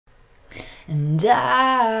And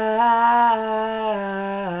I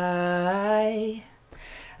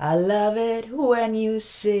love it when you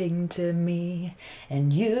sing to me,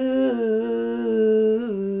 and you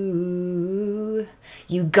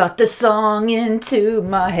got the song into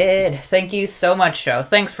my head. Thank you so much, show.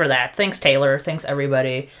 Thanks for that. Thanks, Taylor. Thanks,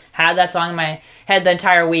 everybody. Had that song in my head the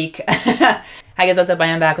entire week. Hi guys, what's up? I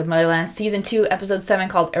am back with Motherland Season 2, Episode 7,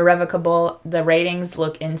 called Irrevocable. The ratings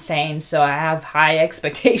look insane, so I have high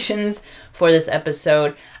expectations for this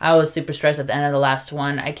episode. I was super stressed at the end of the last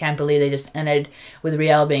one. I can't believe they just ended with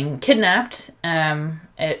Riel being kidnapped.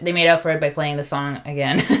 They made up for it by playing the song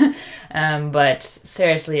again. But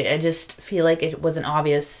seriously, I just feel like it was an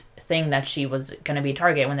obvious thing that she was going to be a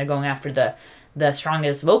target when they're going after the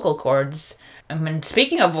strongest vocal cords. I mean,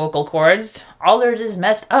 speaking of vocal cords, Alders is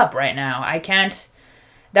messed up right now.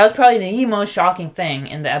 That was probably the most shocking thing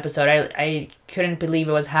in the episode. I couldn't believe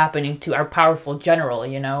it was happening to our powerful general,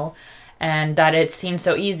 you know, and that it seemed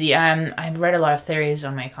so easy. I've read a lot of theories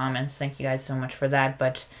on my comments. Thank you guys so much for that.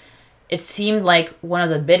 But it seemed like one of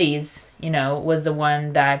the biddies, you know, was the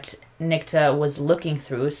one that Nikta was looking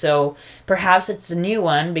through. So perhaps it's a new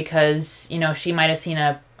one because, you know, she might have seen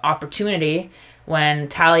an opportunity when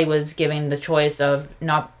Tally was giving the choice of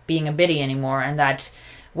not being a biddy anymore, and that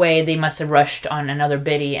way they must have rushed on another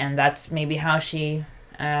biddy, and that's maybe how she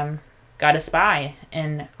got a spy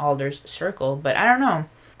in Alder's circle. But I don't know.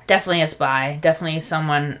 Definitely a spy. Definitely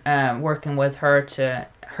someone working with her to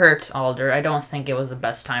hurt Alder. I don't think it was the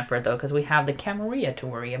best time for it, though, because we have the Camarilla to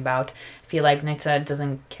worry about. I feel like Nikta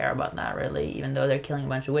doesn't care about that, really, even though they're killing a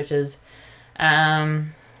bunch of witches. I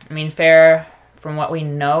mean, fair, from what we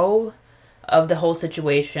know of the whole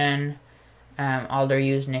situation, Alder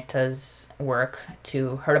used Nikta's work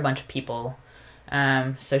to hurt a bunch of people,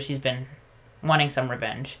 so she's been wanting some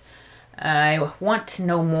revenge. I want to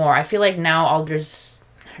know more. I feel like now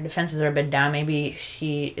her defenses are a bit down. Maybe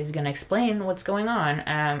she is going to explain what's going on.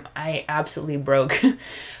 I absolutely broke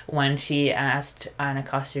when she asked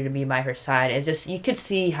Anacostia to be by her side. It's just, you could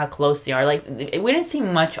see how close they are. Like, we didn't see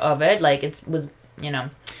much of it. Like, it was, you know,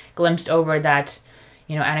 glimpsed over that,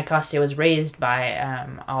 you know, Anacostia was raised by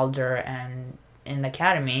Alder and in the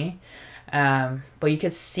academy. But you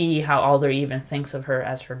could see how Alder even thinks of her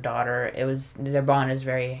as her daughter. Their bond is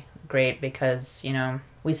very great because, you know,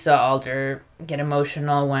 we saw Alder get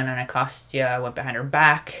emotional when Anacostia went behind her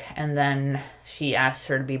back, and then she asked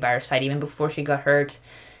her to be by her side even before she got hurt,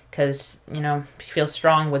 because, you know, she feels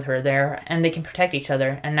strong with her there, and they can protect each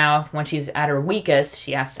other. And now, when she's at her weakest,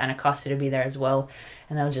 she asked Anacostia to be there as well,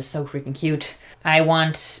 and that was just so freaking cute. I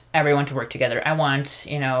want everyone to work together. I want,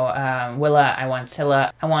 you know, Willa, I want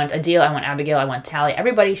Scylla, I want Adil, I want Abigail, I want Tally.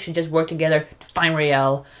 Everybody should just work together to find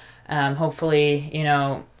Riel. Hopefully, you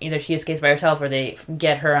know, either she escapes by herself or they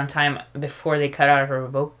get her on time before they cut out her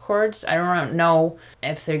vocal cords. I don't know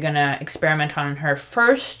if they're gonna experiment on her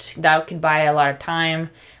first. That could buy a lot of time.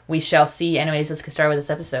 We shall see. Anyways, let's get started with this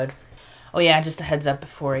episode. Oh yeah, just a heads up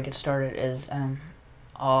before I get started is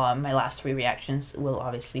my last 3 reactions will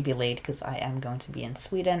obviously be late because I am going to be in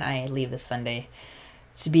Sweden. I leave this Sunday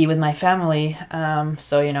to be with my family,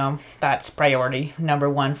 so, you know, that's priority number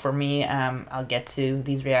 1 for me. I'll get to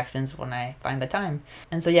these reactions when I find the time.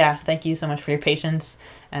 And so yeah, thank you so much for your patience,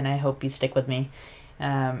 and I hope you stick with me.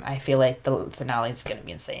 I feel like the finale is gonna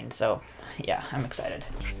be insane, so yeah, I'm excited.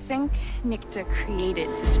 I think Nikta created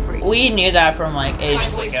the spree. We knew that from like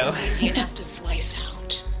ages ago. Enough to slice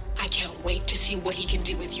out. I can't wait to see what he can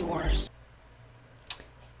do with yours.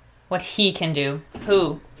 What he can do?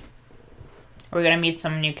 Who? Are we gonna meet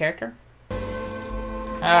some new character?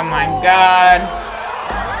 Oh my god.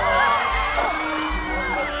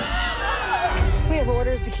 We have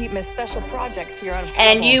orders to keep Miss Special Projects here out of trouble.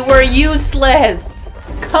 And you were useless!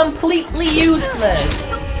 Completely useless!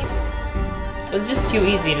 It was just too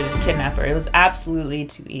easy to kidnap her. It was absolutely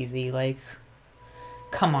too easy. Like,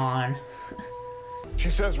 come on. She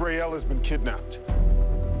says Riel has been kidnapped.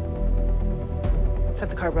 Have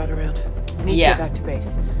the car brought around. I need to Yeah. get back to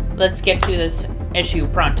base. Let's get to this issue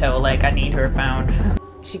pronto. Like, I need her found.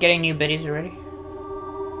 Is she getting new biddies already?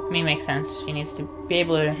 I mean, makes sense. She needs to be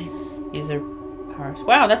able to use her powers.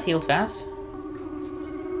 Wow, that's healed fast.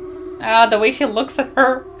 Ah, the way she looks at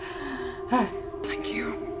her. Thank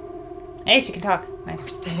you. Hey, she can talk. Nice. We're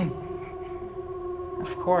staying.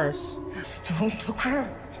 Of course. Don't took her.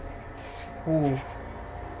 Ooh.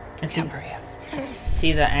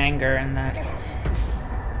 See the anger in that.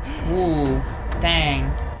 Ooh,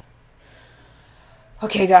 dang.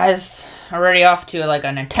 Okay, guys. Already off to like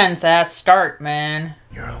an intense ass start, man.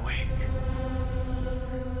 You're awake.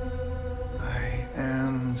 I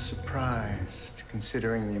am surprised,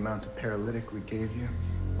 considering the amount of paralytic we gave you.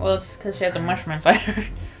 Well, it's because she has a mushroom inside her.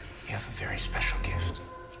 You have a very special gift.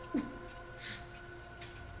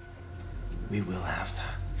 We will have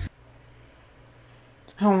that.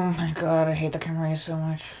 Oh my god, I hate the camera so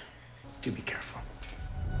much. Do be careful.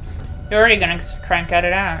 You're already gonna try and cut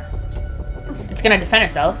it out. It's gonna defend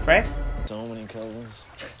itself, right? So many cousins.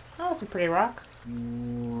 Oh, that's a pretty rock.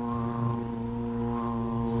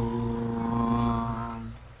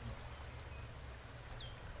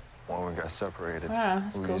 When we got separated, Wow,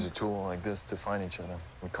 that's we cool. use a tool like this to find each other.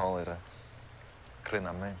 We call it a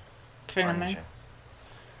krename. Krename.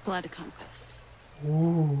 Blood compass.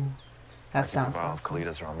 Ooh. That I sounds keep a vow of awesome.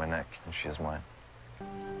 Kalida's around my neck, and she is mine.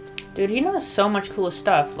 Dude, he knows so much cool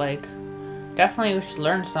stuff. Like, definitely we should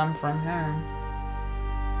learn some from him.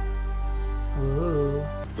 Ooh.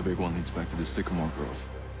 The big one leads back to the sycamore grove.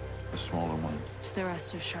 The smaller one. To the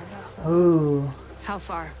rest of Sherlock. Ooh. How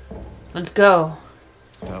far? Let's go.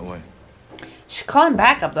 That way. Should call him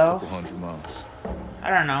back up though. Couple 100 miles. I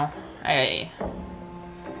don't know. I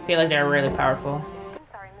feel like they're really powerful.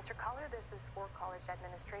 Sorry, Mr. Collar, this is for college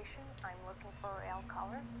administration. I'm looking for Al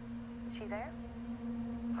Collar. Is she there?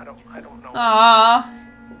 I don't know. Aww.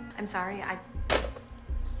 I'm sorry,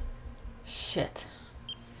 Shit.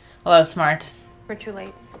 Well, that was smart we're too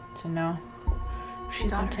late. to know.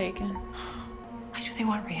 She's been taken. Why do they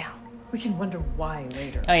want Riel? We can wonder why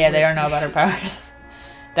later. Oh yeah, they don't know about her powers.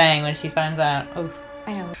 Dang, when she finds out. Oof.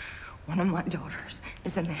 I know. One of my daughters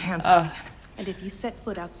is in the hands Oh. of the enemy. And if you set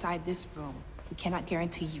foot outside this room, we cannot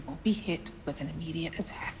guarantee you won't be hit with an immediate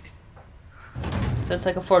attack. So it's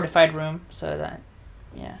like a fortified room, so that,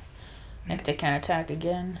 yeah, Nicta can't attack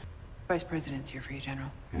again. Vice President's here for you, General.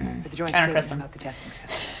 For the joint I don't trust statement him. about the testing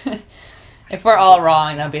center. If we're all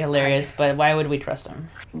wrong, that'd be hilarious, but why would we trust him?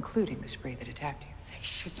 Including the spree that attacked you. They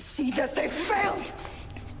should see that they failed.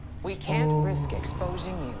 We can't risk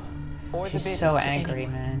exposing you or the He's business so to angry,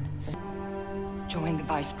 anyone. man. Join the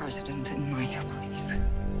Vice President in my please.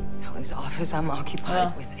 Tell his office I'm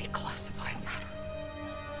occupied Oh. with a classified matter.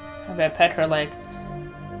 I bet Petra liked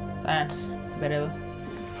that. Bit of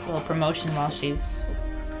a little promotion while she's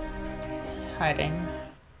hiding.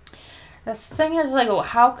 The thing is, like,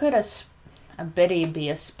 how could a biddy be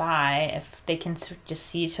a spy if they can just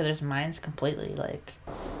see each other's minds completely? Like,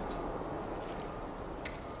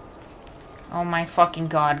 oh my fucking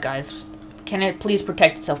god, guys. Can it please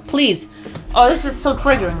protect itself? Please! Oh, this is so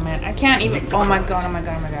triggering, man. I can't even. Oh my god, oh my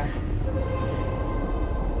god, oh my god.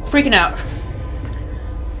 Freaking out.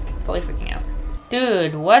 Fully freaking out.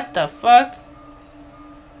 Dude, what the fuck?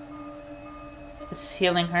 It's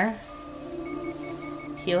healing her.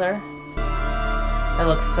 Heal her. That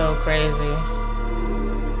looks so crazy.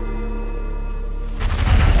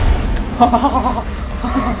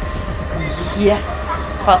 Yes!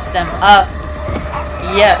 Fuck them up.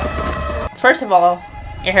 Yes. First of all,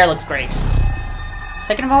 your hair looks great.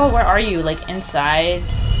 Second of all, where are you? Like, inside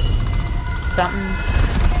something?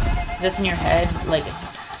 Is this in your head? Like,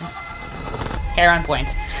 hair on point.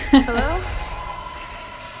 Hello?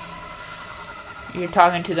 You're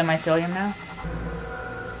talking to the mycelium now?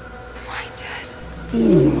 My dad.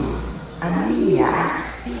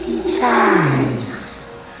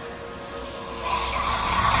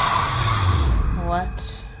 What?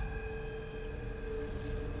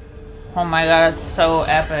 Oh my god, that's so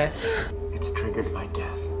epic. It's triggered by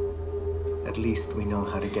death. At least we know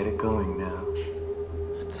how to get it going now.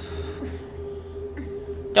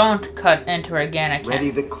 Don't cut into her again. I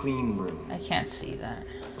Ready can't. the clean room. I can't see that.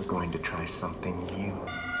 We're going to try something new.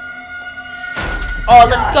 Oh,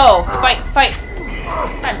 let's go! Fight, fight!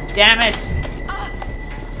 God damn it!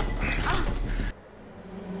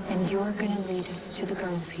 And you're gonna lead us to the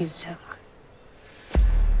girls you took.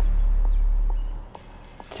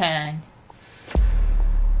 Dang.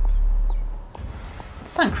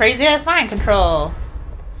 Some crazy ass mind control.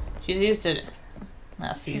 She's used to it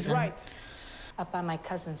last season. Up by my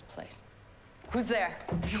cousin's place. Who's there?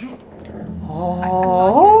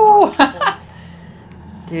 Oh!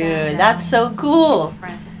 Dude, that's so cool.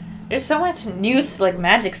 There's so much new, like,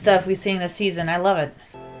 magic stuff we've seen this season. I love it.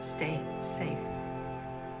 Stay safe.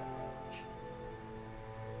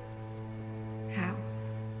 How?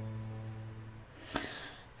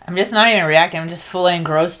 I'm just not even reacting. I'm just fully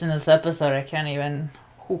engrossed in this episode. I can't even.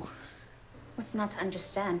 Whew. What's not to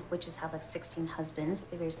understand? Witches have like 16 husbands.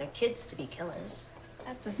 They raise their kids to be killers.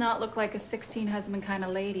 That does not look like a 16 husband kind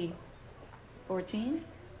of lady. 14?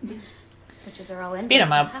 Witches are all in. Beat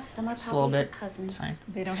 'em up. Half of them are Just a little probably bit. cousins. It's fine.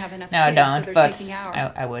 They don't have enough No, I kids, so don't, they're but taking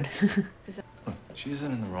ours. I would. Look, she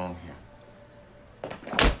isn't in the wrong here.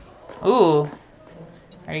 Ooh.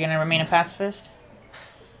 Are you gonna remain a pacifist?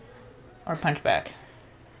 Or punch back?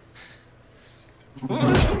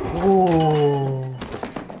 Ooh.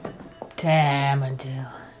 Damn,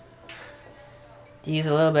 Adele. Use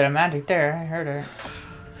a little bit of magic there. I heard her.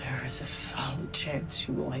 There is a solid chance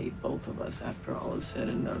she will hate both of us after all is said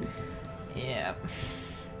and done. Yeah.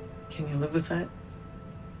 Can you live with that?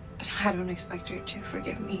 I don't expect her to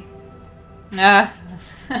forgive me. Ah.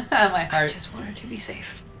 My heart. I just want her to be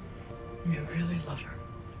safe. You really love her.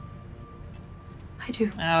 I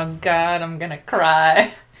do. Oh God, I'm gonna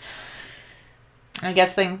cry. I'm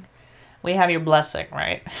guessing we have your blessing,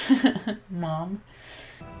 right? Mom.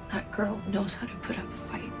 That girl knows how to put up a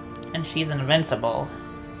fight. And she's invincible.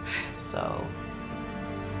 So.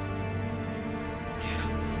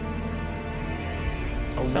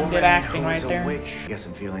 Some good acting right there. Witch. Guess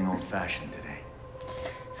I'm feeling old-fashioned today.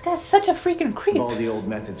 This guy's such a freaking creep. All the old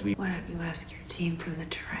methods we. Why don't you ask your team from the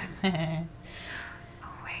tram?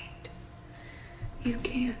 Oh wait, you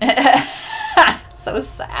can't. So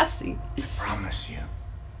sassy. I promise you.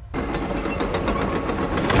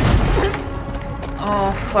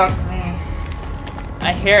 Oh fuck me.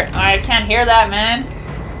 I can't hear that, man.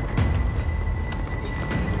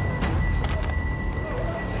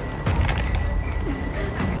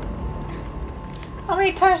 How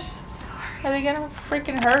many times are they gonna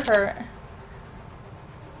freaking hurt her?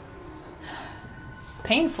 It's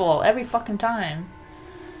painful every fucking time.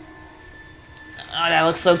 Oh, that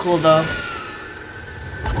looks so cool though.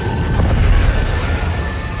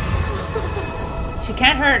 She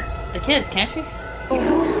can't hurt the kids, can she?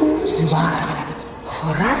 That's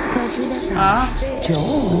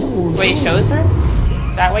what he chose her?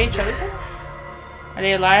 Is that why he chose her? Are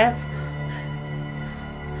they alive?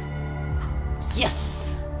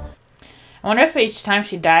 Yes! I wonder if each time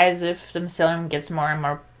she dies, if the Salem gets more and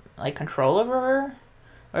more like control over her?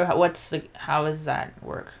 Or how does that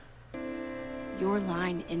work? Your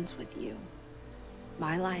line ends with you.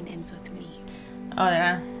 My line ends with me. Oh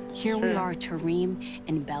yeah. Here we are, Tareem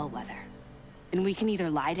and Bellwether. And we can either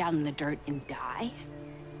lie down in the dirt and die,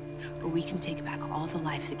 or we can take back all the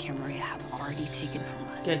life the Camarilla have already taken from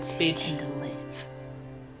us. Good speech. And to live.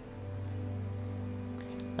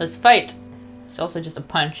 Let's fight. It's also just a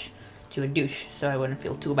punch to a douche, so I wouldn't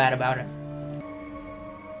feel too bad about it.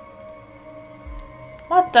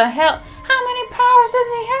 What the hell? How many powers does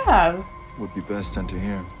he have? Would be best enter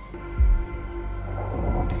here.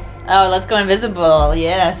 Oh, let's go invisible.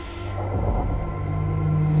 Yes.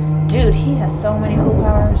 Dude, he has so many cool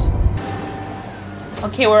powers.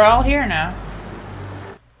 Okay, we're all here now.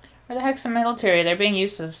 Where the heck's the military? They're being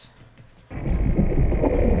useless.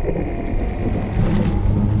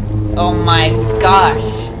 Oh my gosh.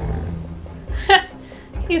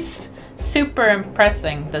 He's super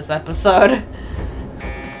impressing this episode.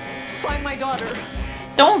 Find my daughter.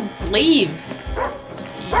 Don't leave.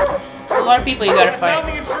 There's a lot of people you gotta fight. Found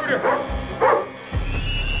the intruder.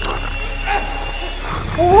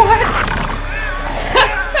 What?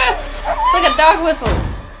 It's like a dog whistle.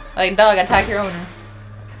 Like, dog, attack your owner.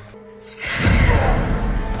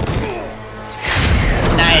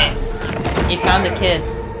 Nice. You found the kids.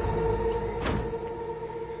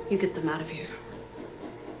 You get them out of here.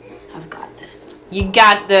 I've got this. You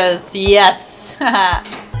got this. Yes.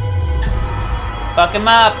 Fuck him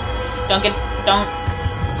up. Don't.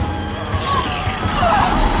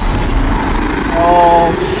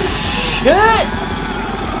 Oh, shit.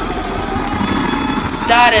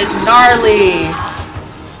 That is gnarly.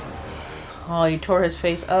 Oh, you tore his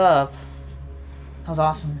face up. That was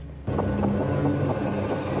awesome.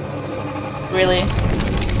 Really?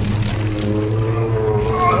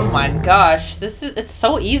 Oh my gosh. It's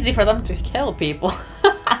so easy for them to kill people.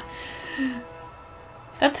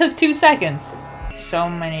 That took 2 seconds. So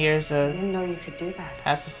many years of I didn't know you could do that.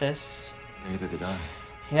 pacifists. Neither did I.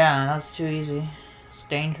 Yeah, that's too easy. It's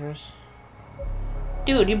dangerous.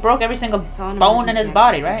 Dude, you broke every single Saw an bone in his emergency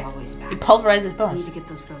body, exit right? always back. You pulverized his I bones. need to get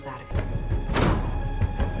those girls out of here.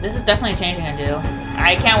 This is definitely changing a deal.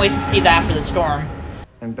 I can't wait to see that after the storm.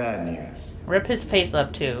 And bad news. Rip his face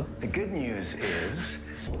up too. The good news is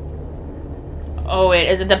Oh wait,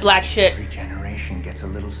 is it the black shit? every generation gets a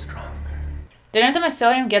little stronger. Didn't the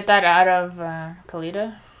mycelium get that out of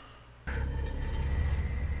Khalida?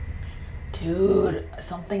 Dude,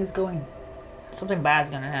 something bad's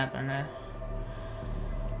gonna happen.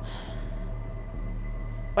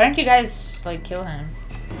 Why didn't you guys like kill him?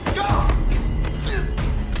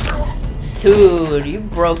 Dude, you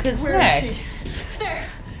broke his neck. Where is she? There!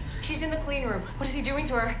 She's in the clean room. What is he doing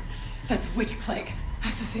to her? That's witch plague.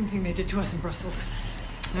 That's the same thing they did to us in Brussels.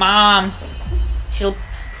 Mom, she'll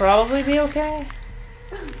probably be okay.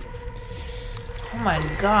 Oh my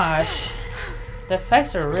gosh. The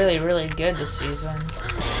effects are really, really good this season.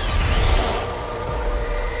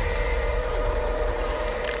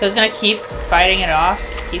 So it's gonna keep fighting it off.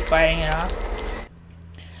 Keep fighting it off.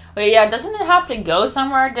 Wait, yeah, doesn't it have to go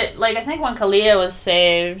somewhere? Like, I think when Kalia was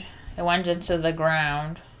saved, it went into the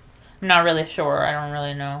ground. I'm not really sure. I don't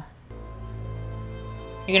really know.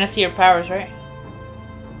 You're gonna see your powers, right?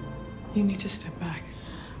 You need to step back.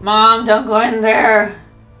 Mom, don't go in there.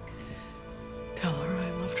 Tell her I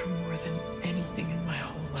loved her more than anything in my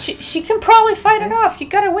whole life. She can probably fight it off. You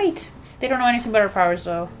gotta wait. They don't know anything about her powers,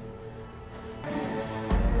 though.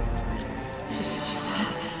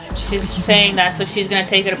 She's saying that, so she's gonna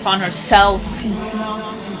take it upon herself.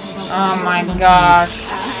 Oh my gosh.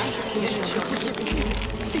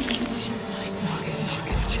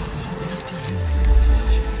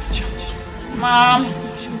 Mom.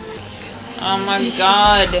 Oh my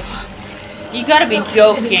god. You gotta be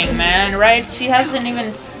joking, man, right? She hasn't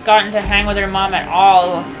even gotten to hang with her mom at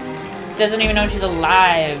all. Doesn't even know she's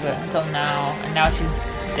alive until now. And now she's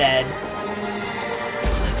dead.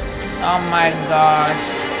 Oh my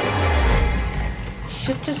gosh.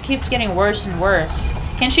 Shit just keeps getting worse and worse.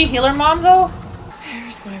 Can she heal her mom, though?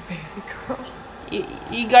 There's my baby girl.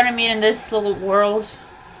 You gotta meet in this little world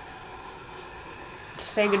to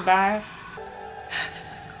say goodbye.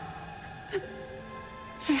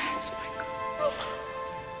 That's my girl.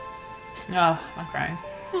 Oh, I'm crying.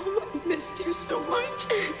 Oh, I missed you so much.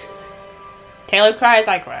 Taylor cries,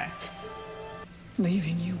 I cry.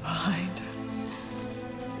 Leaving you behind.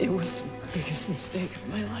 It was the biggest mistake of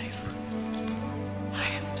my life. I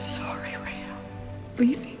am sorry, Rhea.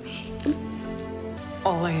 Leaving me.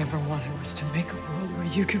 All I ever wanted was to make a world where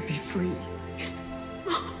you could be free. Oh,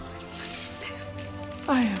 I don't understand.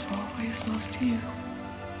 I have always loved you.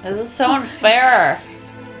 This is so unfair.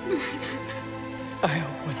 I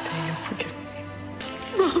hope one day you'll forgive me.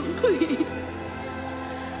 Mom, please.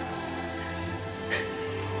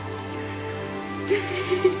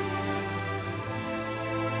 Stay.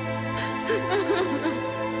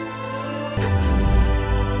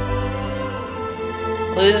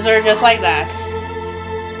 Loses her just like that.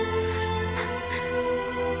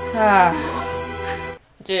 Ah,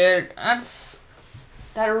 dude,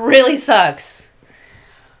 that really sucks.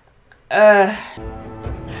 I'm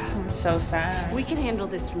so sad. We can handle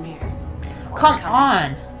this from here. Come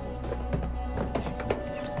on.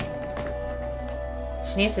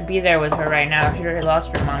 She needs to be there with her right now. If she already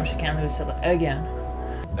lost her mom, she can't lose it again.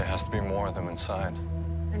 There has to be more of them inside.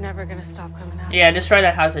 They're never gonna stop coming out. Yeah, destroy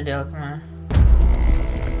that house, Adele. Come on.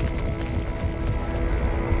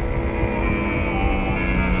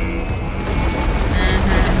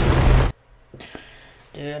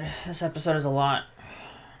 Dude, this episode is a lot.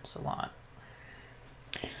 It's a lot.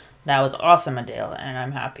 That was awesome, Adele, and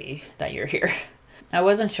I'm happy that you're here. I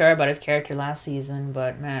wasn't sure about his character last season,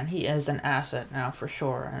 but man, he is an asset now for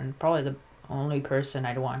sure, and probably the only person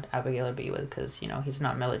I'd want Abigail to be with, because, you know, he's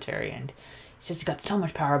not military, and he's just got so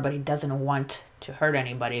much power, but he doesn't want to hurt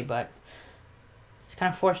anybody, but he's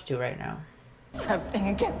kind of forced to right now. Something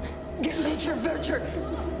again. Get nature virtue.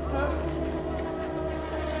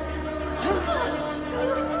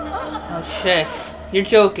 Oh shit. You're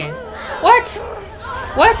joking. What?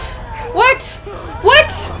 What? What?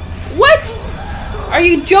 What? What? Are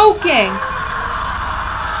you joking?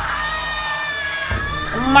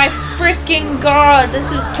 Oh my freaking god,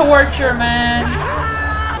 this is torture, man.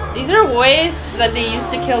 These are ways that they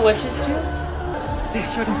used to kill witches too?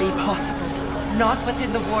 This shouldn't be possible. Not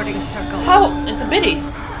within the warding circle. How? It's a biddy.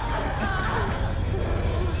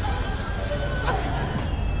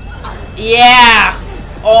 Yeah!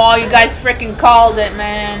 Oh, you guys freaking called it,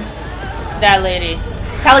 man. That lady.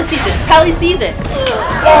 Pally sees it. Pally sees it.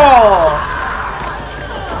 Oh!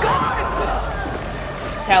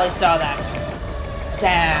 Tally saw that.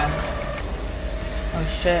 Damn. Oh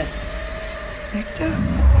shit. Victor?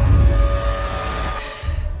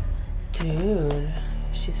 Dude.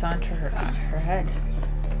 She saw into her head.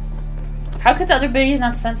 How could the other biddies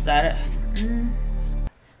not sense that? I'm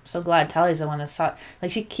so glad Tally's the one that saw it.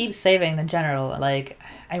 Like, she keeps saving the general. Like,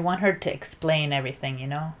 I want her to explain everything, you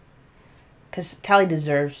know? Because Tally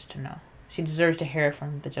deserves to know. She deserves to hear it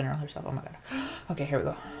from the general herself. Oh my god. Okay, here we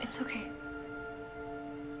go. It's okay.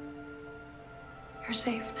 You're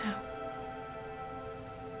safe now.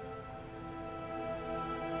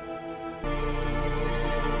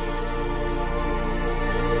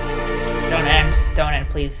 Don't end. Don't end,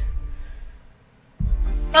 please.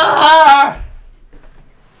 Ah!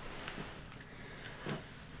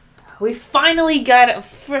 We finally got a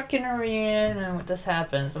freaking reunion, and this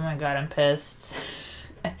happens. Oh my god, I'm pissed.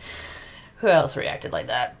 Who else reacted like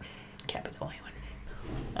that? Can't be the only one.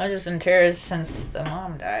 I was just in tears since the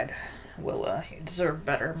mom died. Willa, you deserve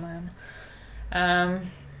better, man.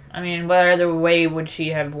 I mean, what other way would she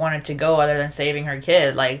have wanted to go other than saving her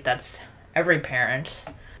kid? Like, that's every parent.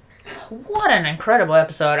 What an incredible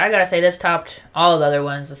episode. I gotta say, this topped all the other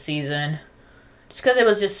ones this season. Just because it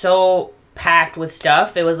was just so packed with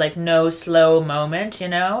stuff. It was like no slow moment, you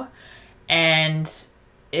know? And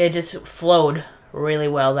it just flowed really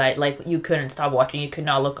well. That, like, you couldn't stop watching. You could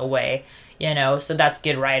not look away, you know? So that's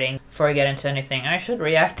good writing. Before I get into anything, I should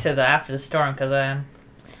react to the After the Storm, because,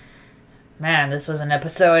 man, this was an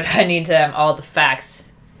episode. I need to have all the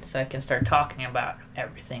facts so I can start talking about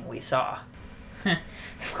everything we saw.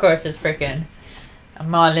 Of course, it's freaking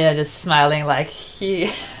Amalia just smiling like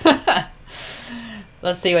he...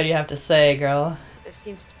 Let's see what you have to say, girl. There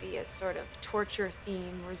seems to be a sort of torture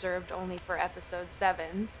theme reserved only for episode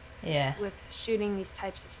 7s. Yeah. With shooting these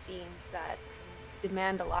types of scenes that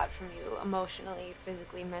demand a lot from you emotionally,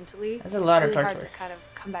 physically, mentally. There's a lot of really torture. Hard to kind of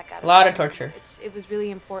come back out a lot of of torture. It was really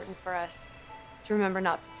important for us to remember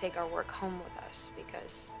not to take our work home with us,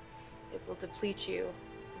 because it will deplete you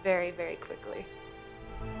very, very quickly.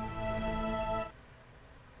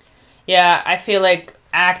 Yeah, I feel like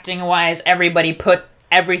acting-wise, everybody put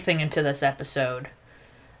everything into this episode.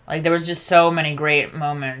 Like, there was just so many great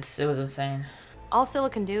moments. It was insane. All Scylla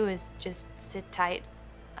can do is just sit tight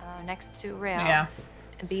next to Rael. Yeah.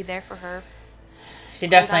 And be there for her. She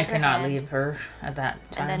definitely could not leave her at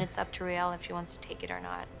that time. And then it's up to Rael if she wants to take it or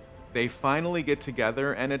not. They finally get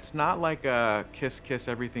together, and it's not like a kiss,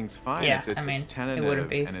 everything's fine. Yeah, it's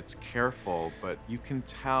tentative and it's careful, but you can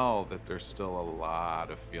tell that there's still a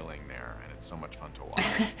lot of feeling there, and it's so much fun to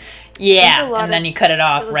watch. Yeah, and then you cut it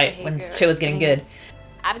off right when shit was getting good.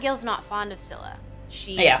 Abigail's not fond of Scylla.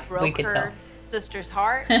 She broke her sister's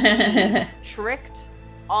heart. She tricked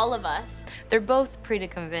all of us. They're both pretty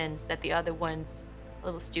convinced that the other one's a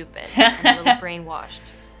little stupid and a little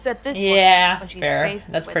brainwashed. So at this point, when she's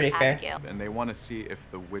faced That's with pretty Abigail, fair. And they want to see if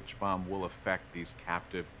the witch bomb will affect these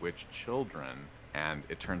captive witch children, and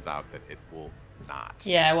it turns out that it will not.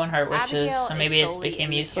 Yeah, it won't hurt witches, Abigail so maybe is it solely became in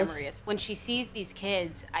the useless. cameras. When she sees these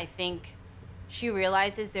kids, I think she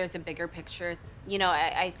realizes there's a bigger picture. You know,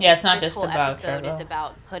 I think it's not this just whole about episode her, is though.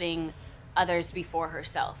 about putting others before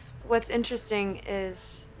herself. What's interesting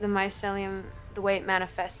is the mycelium, the way it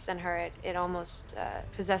manifests in her, it almost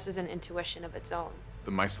possesses an intuition of its own. The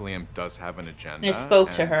mycelium does have an agenda. It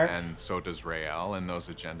spoke to her. And so does Rael, and those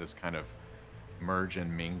agendas kind of merge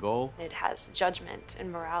and mingle. It has judgment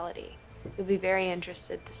and morality. You'll be very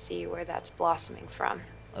interested to see where that's blossoming from.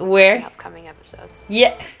 Where? In upcoming episodes.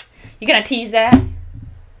 Yeah. You gonna tease that?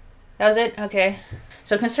 That was it? Okay.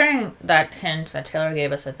 So concerning that hint that Taylor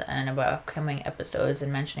gave us at the end about upcoming episodes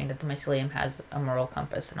and mentioning that the mycelium has a moral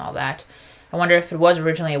compass and all that, I wonder if it was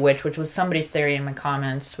originally a witch, which was somebody's theory in my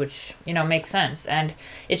comments, which, you know, makes sense. And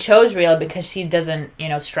it chose Rael because she doesn't, you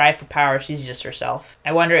know, strive for power. She's just herself.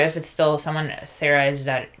 I wonder if it's still someone theorized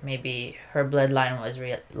that maybe her bloodline was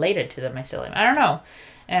related to the mycelium. I don't know.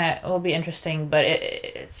 It will be interesting, but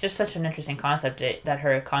it's just such an interesting concept that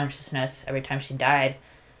her consciousness, every time she died,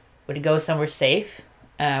 would go somewhere safe,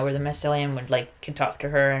 where the mycelium would, like, could talk to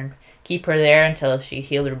her and keep her there until she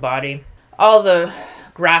healed her body. All the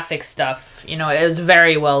graphic stuff, you know, it was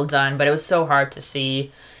very well done, but it was so hard to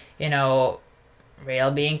see, you know,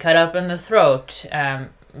 Rael being cut up in the throat,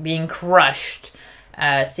 being crushed,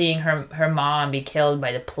 seeing her mom be killed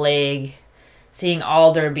by the plague, seeing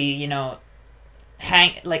Alder be, you know,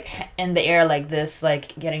 hang in the air like this,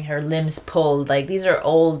 like getting her limbs pulled. Like, these are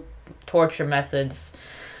old torture methods,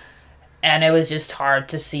 and it was just hard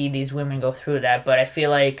to see these women go through that. But I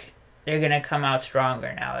feel like they're gonna come out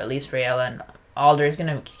stronger now. At least Rael, and Alder is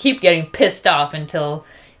gonna keep getting pissed off until,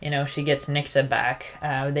 you know, she gets Nyxa back.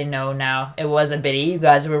 They know now it was a biddy. You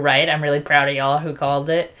guys were right. I'm really proud of y'all who called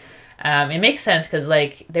it. It makes sense because,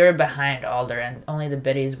 like, they were behind Alder and only the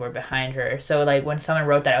biddies were behind her. So, like, when someone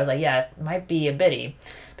wrote that, I was like, yeah, it might be a biddy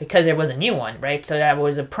because there was a new one, right? So that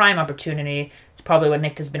was a prime opportunity. It's probably what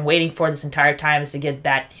Nyxa's been waiting for this entire time, is to get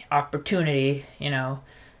that opportunity, you know,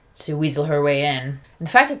 to weasel her way in. And the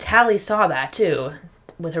fact that Tally saw that, too,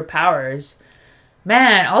 with her powers,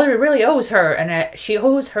 man, Alder really owes her, and she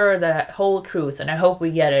owes her the whole truth, and I hope we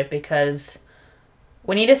get it, because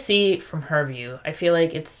we need to see from her view. I feel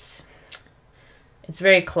like it's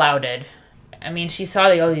very clouded. I mean, she saw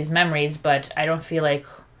all these memories, but I don't feel like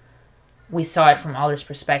we saw it from Alder's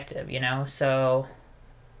perspective, you know? So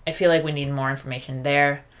I feel like we need more information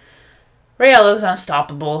there. Rael is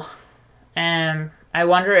unstoppable. I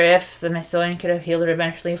wonder if the mycelium could have healed her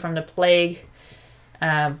eventually from the plague.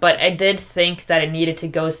 But I did think that it needed to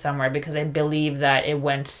go somewhere, because I believe that it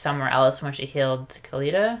went somewhere else when she healed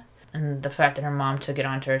Kalita. And the fact that her mom took it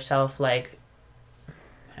onto herself, like,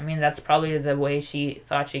 I mean, that's probably the way she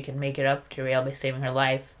thought she could make it up to Rael by saving her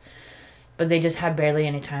life. But they just had barely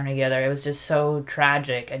any time together. It was just so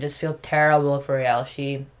tragic. I just feel terrible for Rael.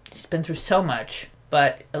 She's been through so much.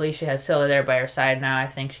 But at least she has Scylla there by her side now. I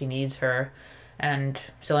think she needs her. And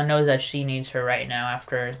Scylla knows that she needs her right now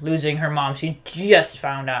after losing her mom. She just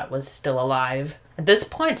found out was still alive. At this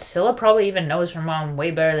point, Scylla probably even knows her mom way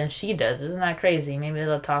better than she does. Isn't that crazy? Maybe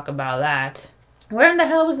they'll talk about that. Where in the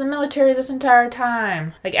hell was the military this entire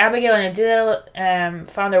time? Like, Abigail and Adele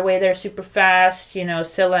found their way there super fast. You know,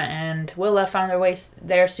 Scylla and Willa found their way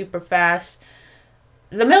there super fast.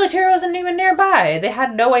 The military wasn't even nearby. They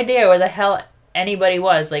had no idea where the hell anybody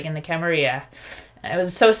was, like, in the Camarilla. It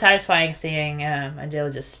was so satisfying seeing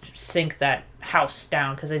Adele just sink that house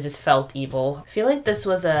down because it just felt evil. I feel like this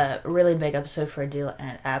was a really big episode for Adele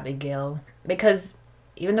and Abigail because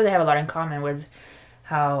even though they have a lot in common with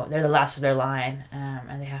how they're the last of their line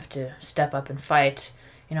and they have to step up and fight,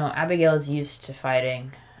 you know, Abigail is used to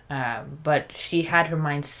fighting, but she had her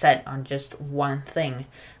mind set on just one thing.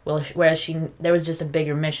 Well, whereas there was just a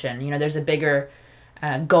bigger mission. You know, there's a bigger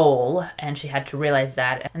goal, and she had to realize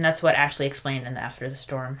that, and that's what Ashley explained in After the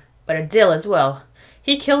Storm. But Adil as well,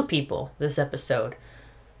 he killed people this episode,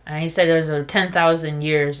 and he said there's 10,000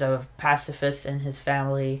 years of pacifists in his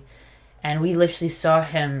family, and we literally saw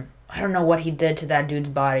him. I don't know what he did to that dude's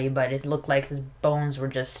body, but it looked like his bones were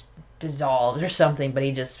just dissolved or something, but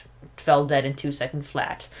he just fell dead in 2 seconds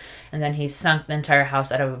flat. And then he sunk the entire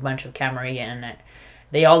house out of a bunch of Camarilla, and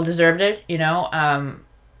they all deserved it, you know,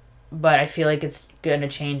 but I feel like it's going to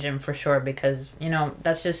change him for sure because, you know,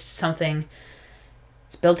 that's just something.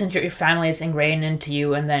 It's built into your family, it's ingrained into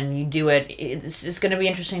you, and then you do it. It's going to be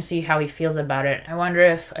interesting to see how he feels about it. I wonder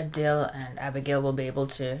if Adil and Abigail will be able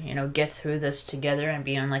to, you know, get through this together and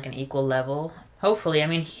be on, like, an equal level. Hopefully. I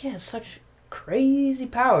mean, he has such crazy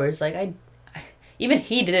powers. Like, even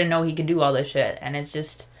he didn't know he could do all this shit, and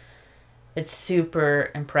it's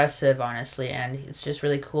super impressive, honestly, and it's just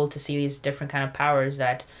really cool to see these different kind of powers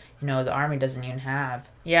that, you know, the army doesn't even have.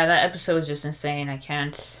 Yeah, that episode was just insane. I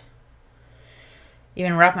can't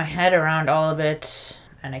even wrap my head around all of it,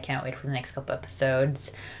 and I can't wait for the next couple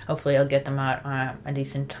episodes. Hopefully I'll get them out a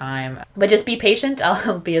decent time, but just be patient.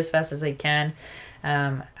 I'll be as fast as I can.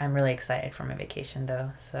 I'm really excited for my vacation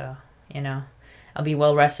though, so, you know, I'll be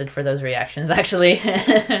well rested for those reactions actually.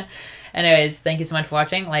 Anyways, thank you so much for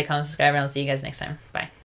watching. Like, comment, subscribe, and I'll see you guys next time. Bye.